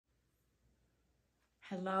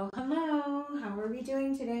Hello, hello. How are we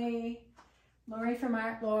doing today? Lori from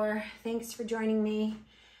Art Lore. Thanks for joining me.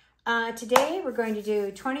 Today we're going to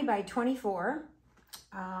do 20 by 24.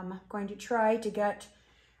 I'm going to try to get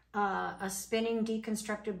a spinning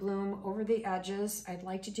deconstructed bloom over the edges. I'd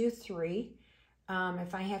like to do 3.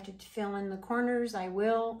 If I have to fill in the corners, I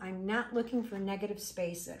will. I'm not looking for negative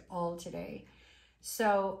space at all today.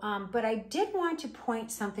 So, but I did want to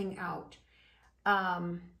point something out.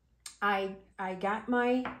 I got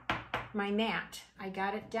my mat. I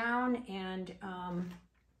got it down, and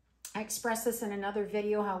I expressed this in another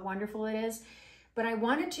video how wonderful it is. But I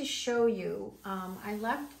wanted to show you, I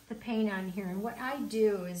left the paint on here, and what I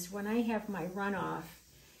do is when I have my runoff,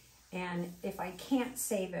 and if I can't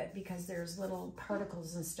save it because there's little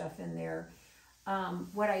particles and stuff in there,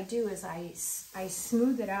 what I do is I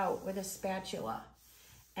smooth it out with a spatula.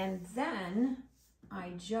 And then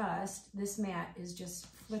this mat is just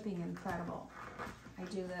flipping incredible. I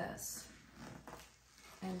do this,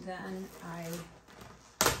 and then I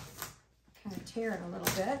kind of tear it a little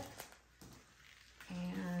bit,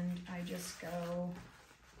 and I just go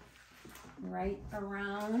right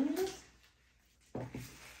around,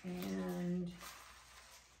 and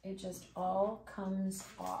it just all comes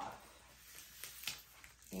off.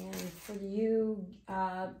 And for you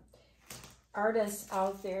artists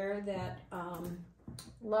out there that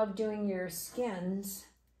love doing your skins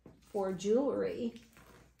for jewelry,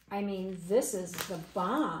 I mean, this is the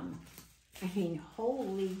bomb. I mean,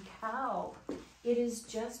 holy cow. It is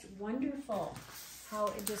just wonderful how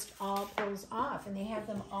it just all pulls off. And they have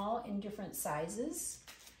them all in different sizes.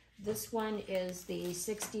 This one is the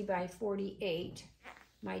 60 by 48.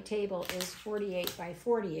 My table is 48 by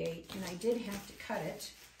 48, and I did have to cut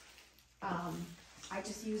it. I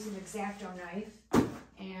just used an X-Acto knife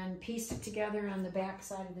and pieced it together on the back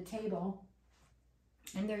side of the table.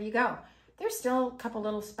 And there you go. There's still a couple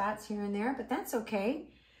little spots here and there, but that's okay.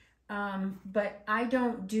 But I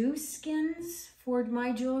don't do skins for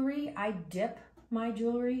my jewelry. I dip my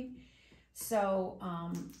jewelry. So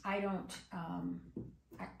I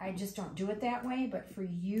just don't do it that way. But for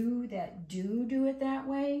you that do it that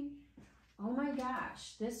way, oh my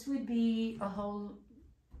gosh, this would be a whole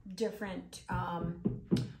different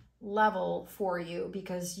level for you,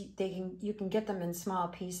 because you can get them in small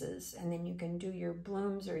pieces, and then you can do your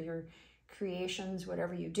blooms or your creations,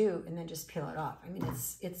 whatever you do, and then just peel it off. I mean,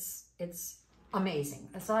 it's amazing.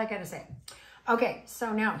 That's all I gotta say. Okay,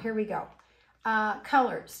 so now here we go.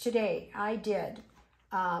 Colors today. I did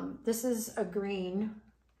this is a green.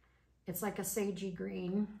 It's like a sagey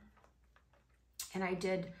green, and I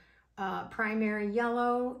did primary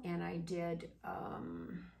yellow, and I did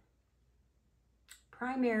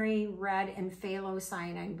primary red and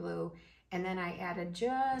phthlocyanine blue, and then I added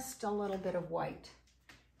just a little bit of white.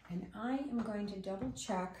 And I am going to double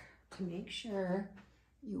check to make sure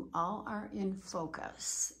you all are in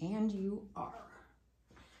focus, and you are.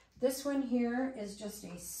 This one here is just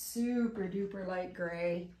a super duper light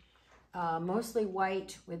gray, mostly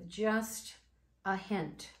white with just a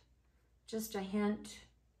hint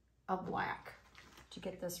of black to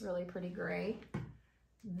get this really pretty gray.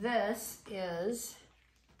 This is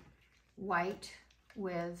white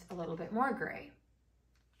with a little bit more gray,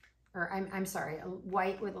 or I'm sorry,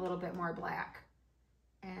 white with a little bit more black,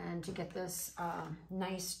 and to get this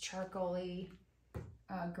nice charcoaly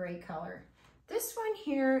gray color. This one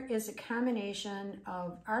here is a combination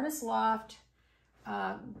of Artist Loft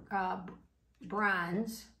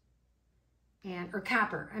bronze or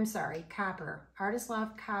copper, I'm sorry, copper, Artist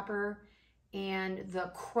Loft copper, and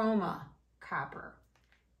the Chroma copper,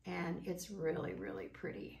 and it's really, really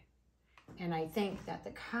pretty. And I think that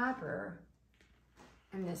the copper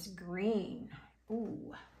and this green,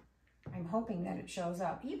 ooh, I'm hoping that it shows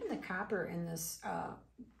up. Even the copper in this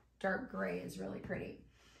dark gray is really pretty.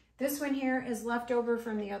 This one here is leftover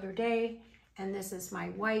from the other day, and this is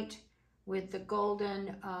my white with the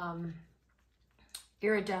golden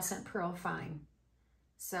iridescent pearl fine.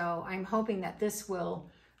 So I'm hoping that this will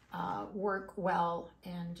work well,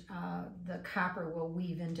 and the copper will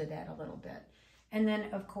weave into that a little bit. And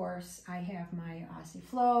then, of course, I have my Aussie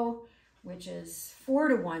Flow, which is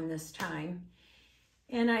 4-to-1 this time.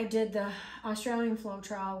 And I did the Australian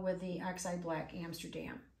floetrol with the Oxide Black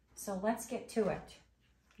Amsterdam. So let's get to it.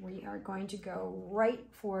 We are going to go right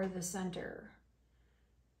for the center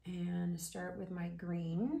and start with my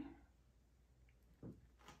green.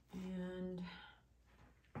 And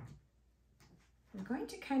I'm going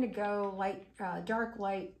to kind of go light, dark,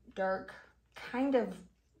 kind of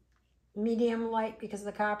medium light because of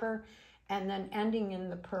the copper, and then ending in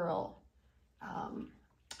the pearl.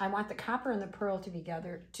 I want the copper and the pearl to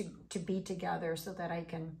be together so that I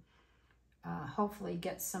can hopefully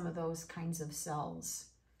get some of those kinds of cells.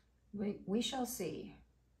 We shall see.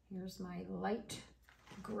 Here's my light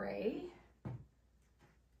gray.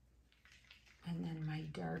 And then my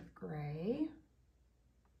dark gray.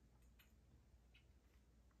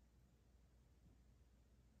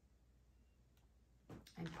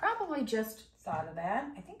 I probably just thought of that.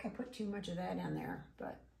 I think I put too much of that in there,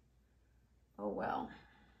 but oh well.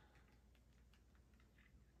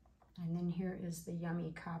 And then here is the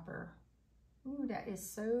yummy copper. Ooh, that is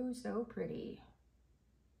so, so pretty.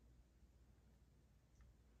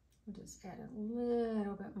 We'll just add a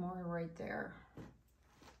little bit more right there.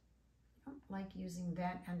 I don't like using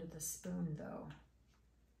that end of the spoon though.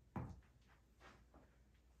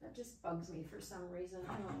 That just bugs me for some reason.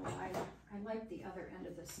 I don't know why. I like the other end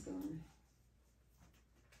of the spoon.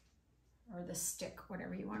 Or the stick,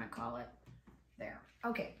 whatever you want to call it. There.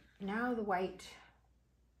 Okay, now the white.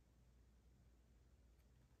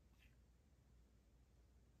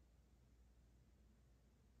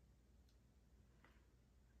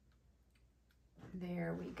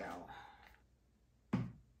 There we go.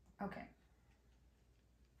 Okay.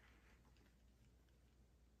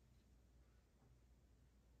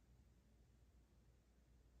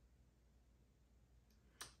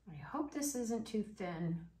 I hope this isn't too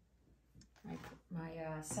thin, my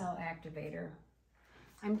cell activator.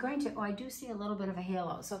 I'm going to, oh, I do see a little bit of a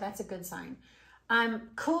halo, so that's a good sign.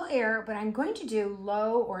 Cool air, but I'm going to do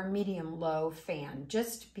low or medium low fan,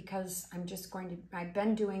 just because I've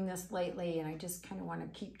been doing this lately and I just kind of want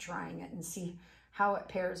to keep trying it and see how it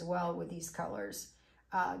pairs well with these colors.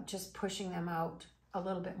 Just pushing them out a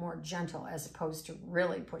little bit more gentle as opposed to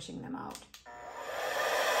really pushing them out.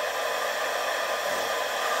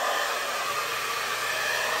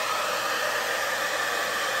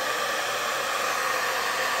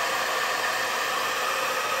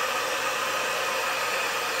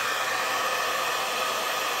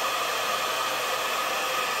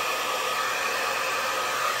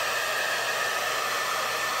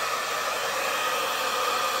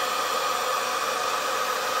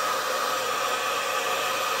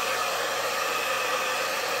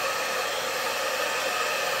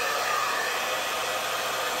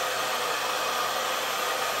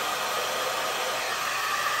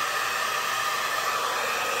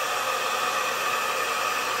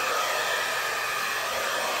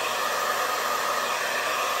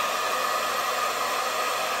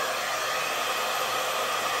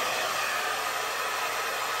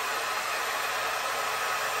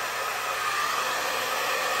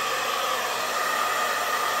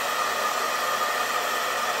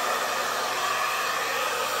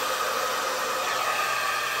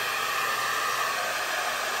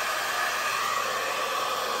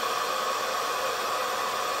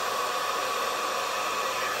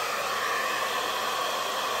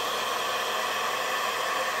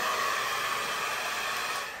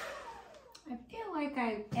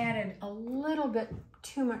 I added a little bit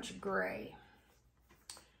too much gray,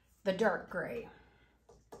 the dark gray,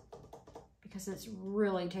 because it's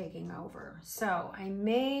really taking over. So I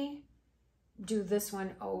may do this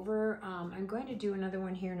one over. I'm going to do another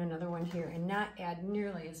one here and another one here and not add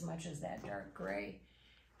nearly as much as that dark gray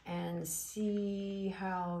and see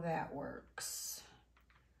how that works.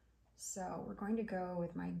 So we're going to go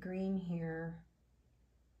with my green here,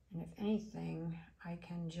 and if anything, I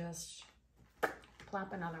can just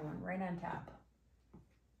plop another one right on top.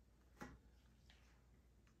 I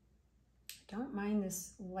don't mind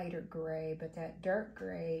this lighter gray, but that dark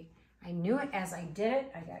gray, I knew it as I did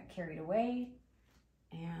it. I got carried away,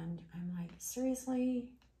 and I'm like,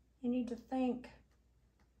 seriously, you need to think.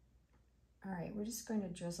 All right, we're just going to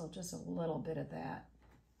drizzle just a little bit of that.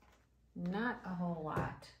 Not a whole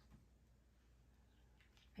lot.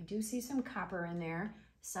 I do see some copper in there.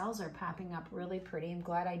 Cells are popping up really pretty. I'm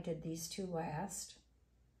glad I did these two last.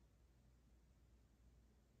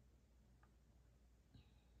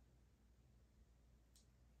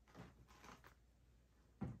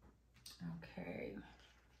 Okay.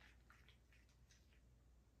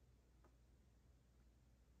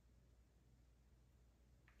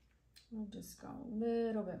 We'll just go a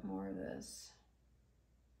little bit more of this.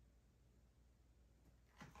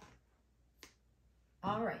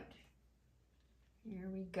 All right, here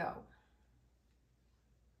we go.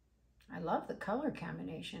 I love the color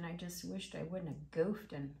combination. I just wished I wouldn't have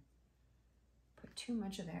goofed and put too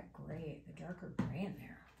much of that gray, the darker gray in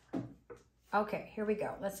there. Okay, here we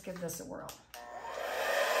go. Let's give this a whirl.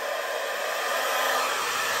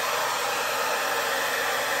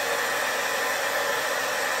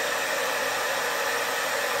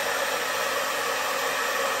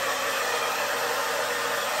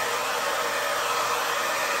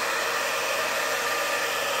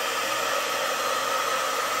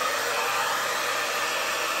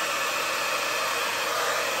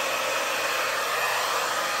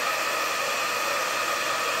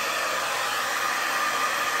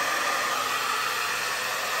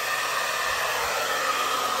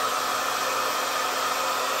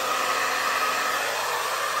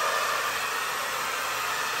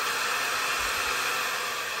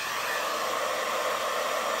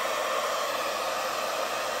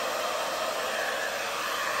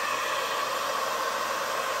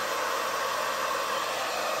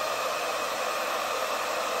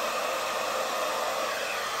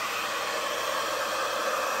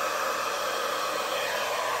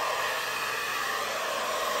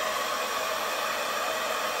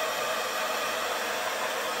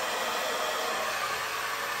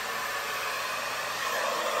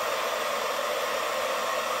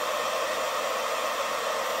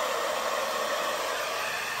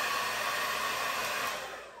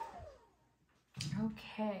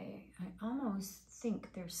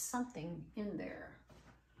 think there's something in there.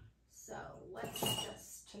 So let's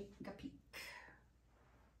just take a peek.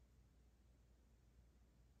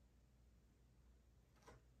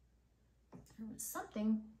 There was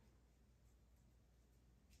something.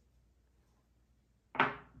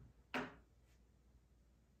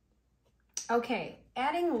 Okay,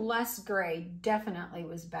 adding less gray definitely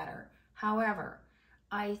was better. However,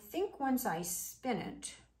 I think once I spin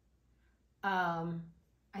it,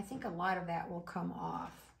 I think a lot of that will come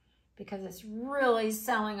off because it's really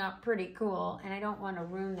selling up pretty cool, and I don't want to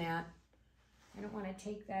ruin that. I don't want to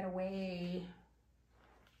take that away.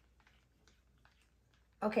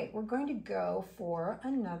 Okay, we're going to go for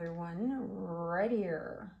another one right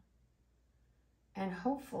here. And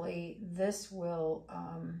hopefully this will,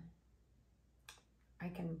 I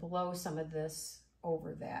can blow some of this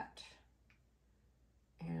over that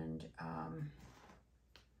and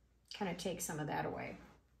kind of take some of that away.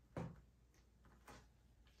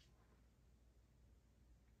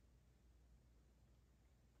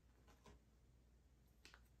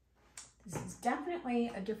 This is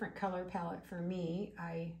definitely a different color palette for me.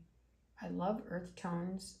 I love earth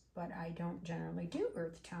tones, but I don't generally do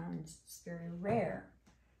earth tones. It's very rare.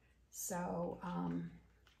 So I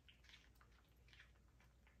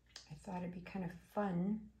thought it'd be kind of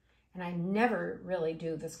fun. And I never really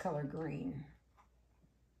do this color green.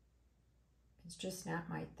 It's just not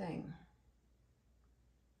my thing.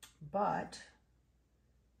 But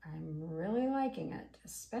I'm really liking it,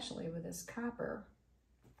 especially with this copper.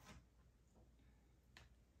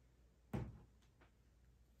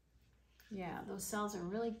 Yeah, those cells are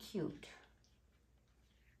really cute.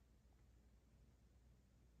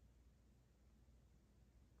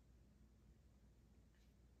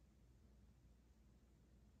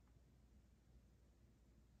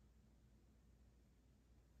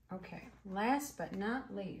 Okay, last but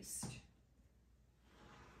not least,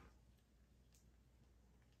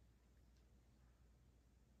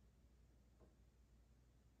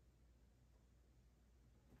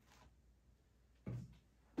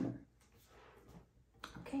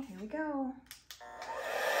 okay, here we go.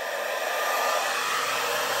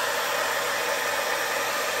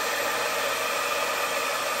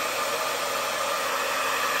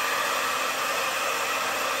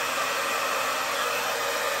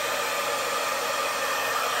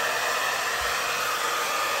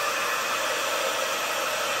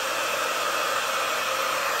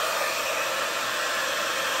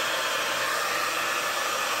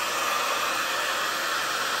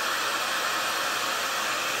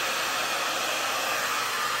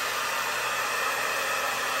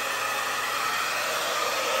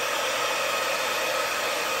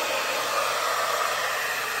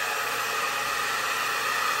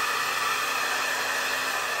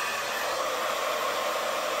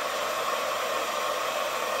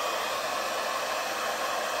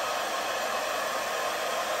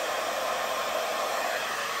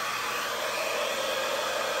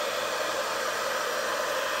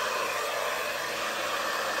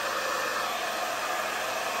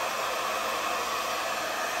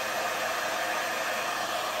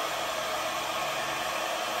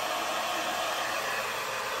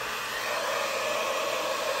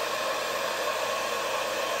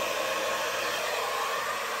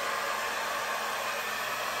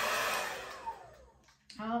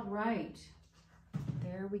 All right,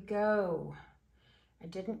 there we go. I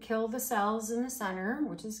didn't kill the cells in the center,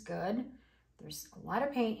 which is good. There's a lot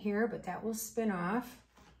of paint here, but that will spin off.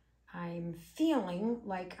 I'm feeling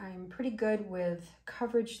like I'm pretty good with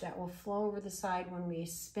coverage that will flow over the side when we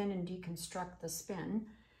spin and deconstruct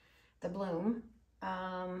the bloom.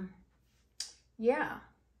 Yeah.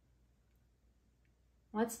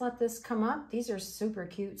 Let's let this come up. These are super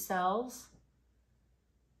cute cells.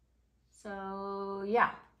 So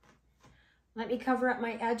yeah, let me cover up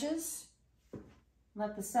my edges,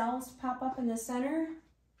 let the cells pop up in the center,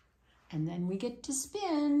 and then we get to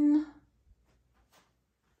spin.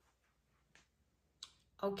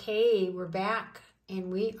 Okay, we're back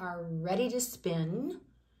and we are ready to spin.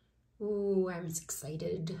 Ooh, I'm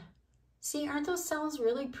excited. See, aren't those cells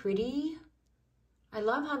really pretty? I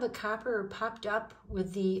love how the copper popped up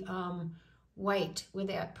with the white, with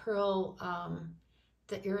that pearl,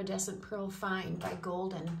 the iridescent pearl fine by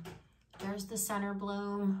Golden. There's the center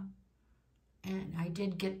bloom, and I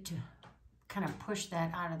did get to kind of push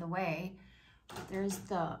that out of the way. There's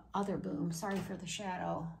the other bloom. Sorry for the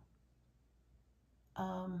shadow.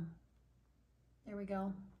 There we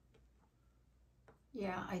go.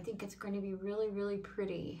 Yeah, I think it's going to be really, really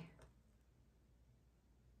pretty.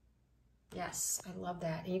 Yes, I love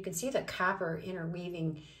that. And you can see the copper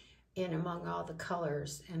interweaving in among all the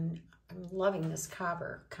colors, and I'm loving this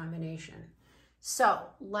copper combination. So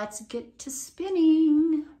let's get to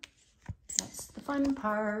spinning. That's the fun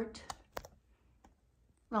part.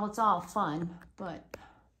 Well, it's all fun, but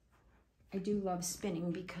I do love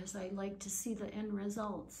spinning because I like to see the end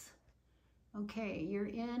results. Okay, you're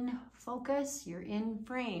in focus, you're in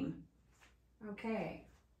frame. Okay.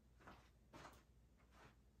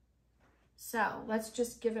 So let's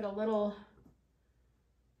just give it a little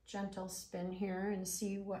gentle spin here and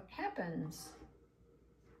see what happens.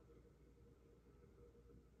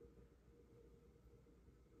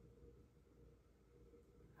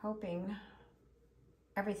 Hoping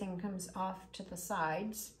everything comes off to the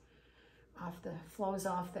sides, flows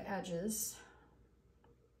off the edges.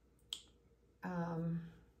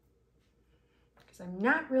 Because I'm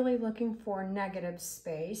not really looking for negative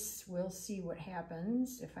space. We'll see what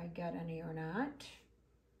happens if I get any or not.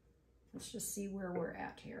 Let's just see where we're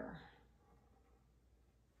at here.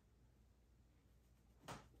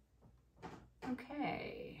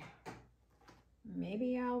 Okay.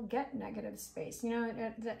 Maybe I'll get negative space. You know,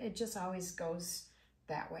 it just always goes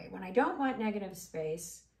that way. When I don't want negative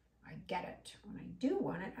space, I get it. When I do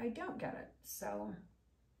want it, I don't get it. So,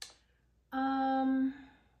 I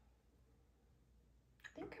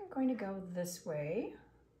think I'm going to go this way.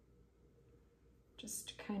 Just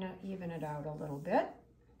to kind of even it out a little bit.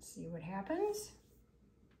 See what happens.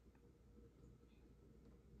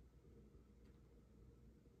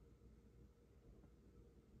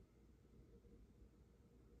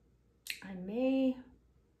 I may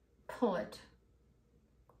pull it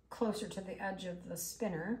closer to the edge of the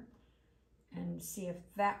spinner and see if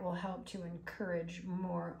that will help to encourage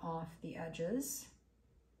more off the edges.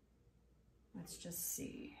 Let's just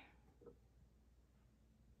see.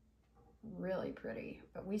 Really pretty,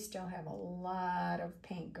 but we still have a lot of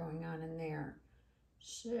paint going on in there.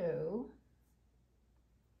 So,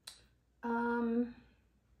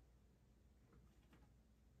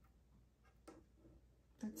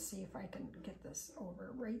 let's see if I can get this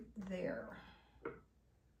over right there.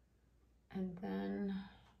 And then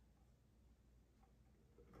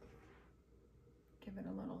give it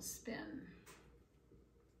a little spin.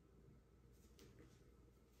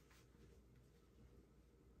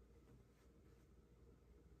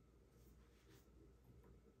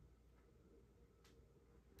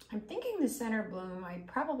 I'm thinking the center bloom, I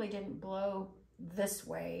probably didn't blow this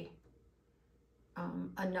way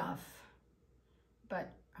enough,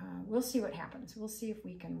 but we'll see what happens. We'll see if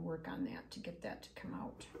we can work on that to get that to come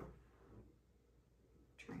out.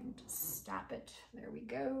 Trying to stop it. There we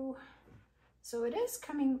go. So it is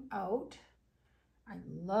coming out. I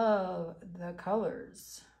love the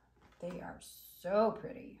colors. They are so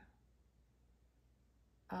pretty.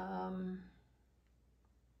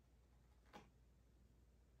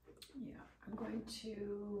 Yeah, I'm going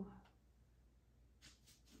to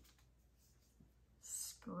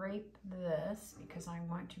scrape this because I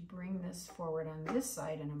want to bring this forward on this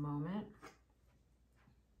side in a moment.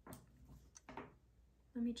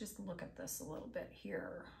 Let me just look at this a little bit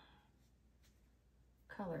here.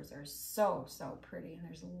 Colors are so, so pretty, and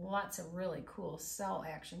there's lots of really cool cell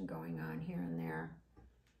action going on here and there.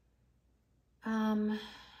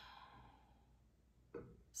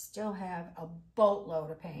 Still have a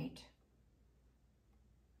boatload of paint.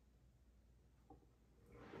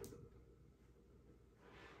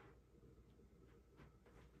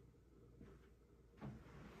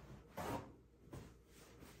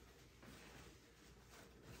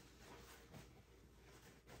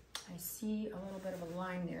 I see a little bit of a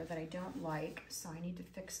line there that I don't like, so I need to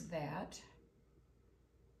fix that.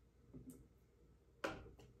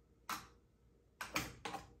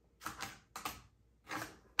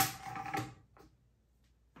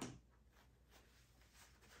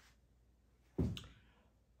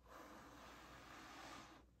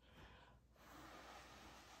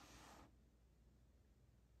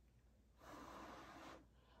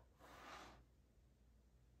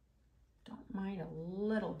 Mind a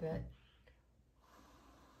little bit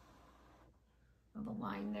of a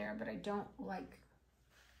line there, but I don't like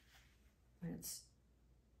when it's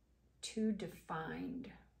too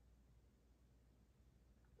defined.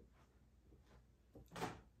 There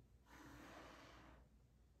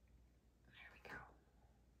we go.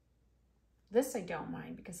 This I don't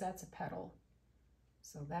mind because that's a petal,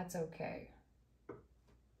 so that's okay.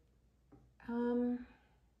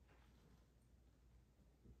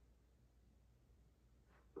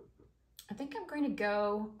 I think I'm going to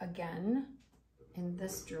go again in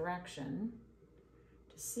this direction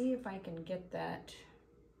to see if I can get that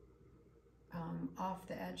off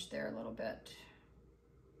the edge there a little bit.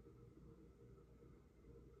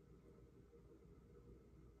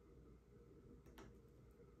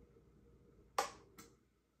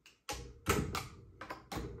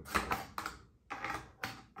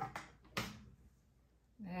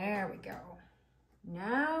 go.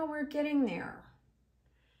 Now we're getting there.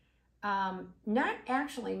 Not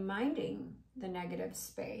actually minding the negative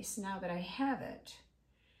space now that I have it.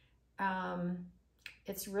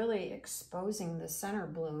 It's really exposing the center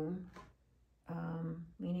bloom,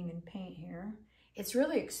 leaning in paint here. It's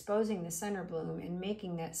really exposing the center bloom and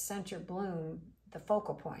making that center bloom the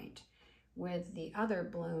focal point with the other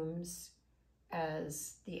blooms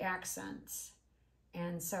as the accents.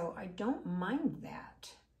 And so I don't mind that.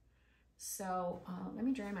 So let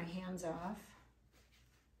me dry my hands off.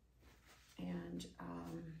 And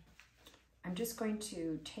I'm just going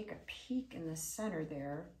to take a peek in the center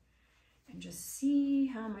there and just see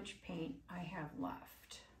how much paint I have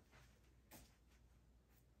left.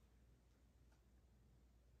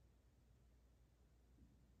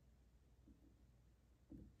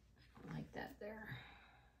 I don't like that there.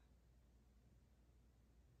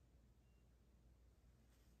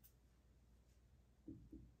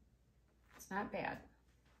 It's not bad.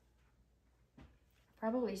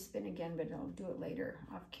 Probably spin again, but I'll do it later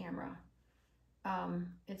off camera.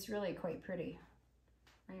 It's really quite pretty.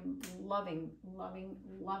 I am loving, loving,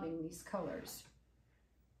 loving these colors.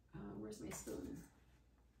 Where's my spoon?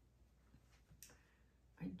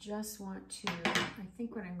 I just want to, I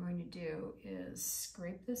think what I'm going to do is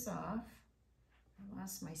scrape this off. I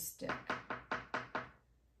lost my stick.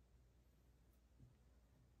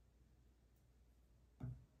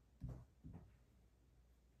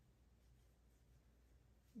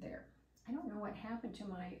 There. I don't know what happened to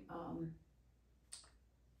my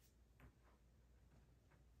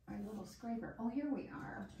my little scraper. Oh, here we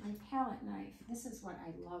are. My palette knife. This is what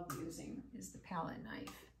I love using, is the palette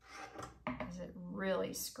knife, because it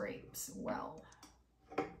really scrapes well.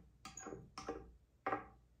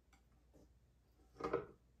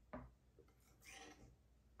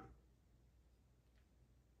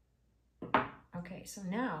 Okay, so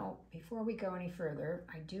now, before we go any further,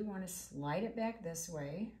 I do want to slide it back this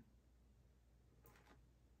way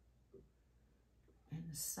and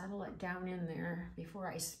settle it down in there before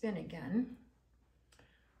I spin again,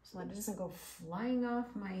 so that it doesn't go flying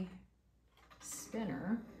off my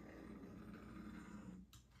spinner.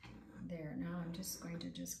 There, now I'm just going to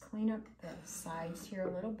just clean up the sides here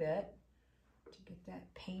a little bit to get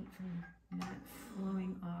that paint from not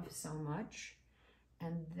flowing off so much.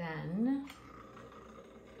 And then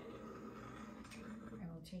I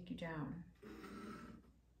will take you down.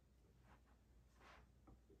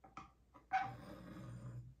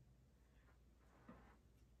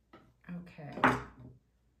 Okay.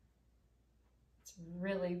 It's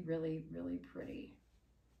really, really, really pretty.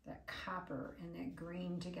 That copper and that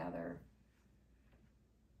green together.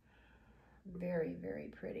 Very, very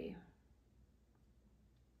pretty.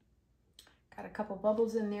 Got a couple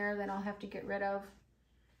bubbles in there that I'll have to get rid of.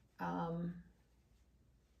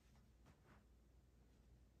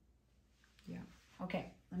 Yeah,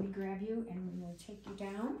 okay, let me grab you and we'll take you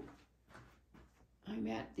down. I'm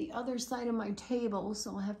at the other side of my table,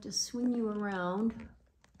 so I'll have to swing you around.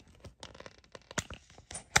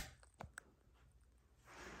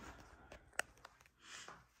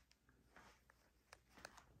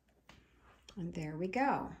 And there we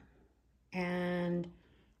go. And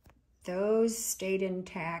those stayed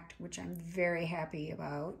intact, which I'm very happy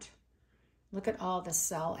about. Look at all the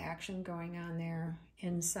cell action going on there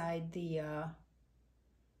inside the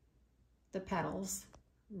petals.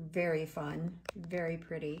 Very fun, very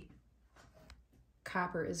pretty.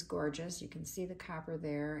 Copper is gorgeous. You can see the copper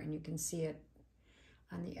there, and you can see it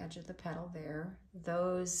on the edge of the petal there.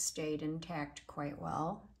 Those stayed intact quite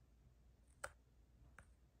well.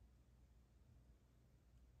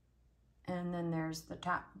 And then there's the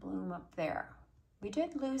top bloom up there. We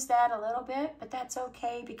did lose that a little bit, but that's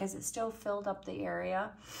okay because it still filled up the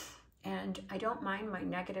area. And I don't mind my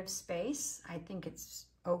negative space. I think it's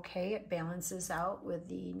okay. It balances out with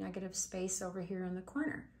the negative space over here in the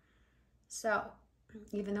corner. So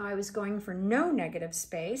even though I was going for no negative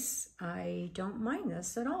space, I don't mind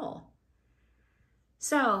this at all.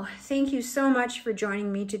 So thank you so much for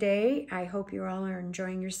joining me today. I hope you all are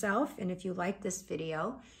enjoying yourself. And if you like this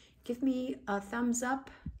video, give me a thumbs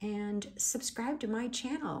up and subscribe to my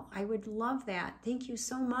channel. I would love that. Thank you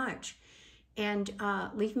so much. And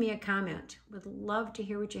leave me a comment. Would love to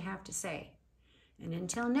hear what you have to say. And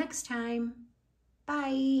until next time,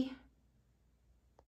 bye.